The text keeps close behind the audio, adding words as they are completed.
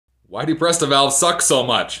Why do presta valves suck so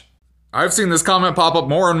much? I've seen this comment pop up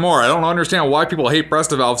more and more. I don't understand why people hate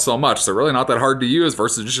presta valves so much. They're really not that hard to use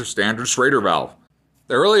versus just your standard Schrader valve.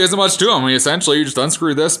 There really isn't much to them. I mean, essentially, you just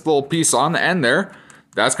unscrew this little piece on the end there.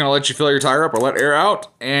 That's going to let you fill your tire up or let air out,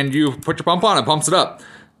 and you put your pump on, it pumps it up.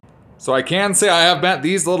 So I can say I have bent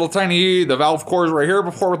these little tiny, the valve cores right here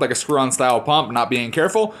before with like a screw-on style pump, not being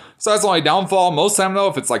careful. So that's the only downfall. Most of the time though,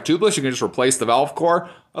 if it's like tubeless, you can just replace the valve core.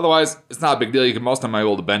 Otherwise, it's not a big deal. You can most of the time be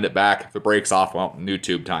able to bend it back. If it breaks off, well, new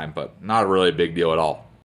tube time, but not really a big deal at all.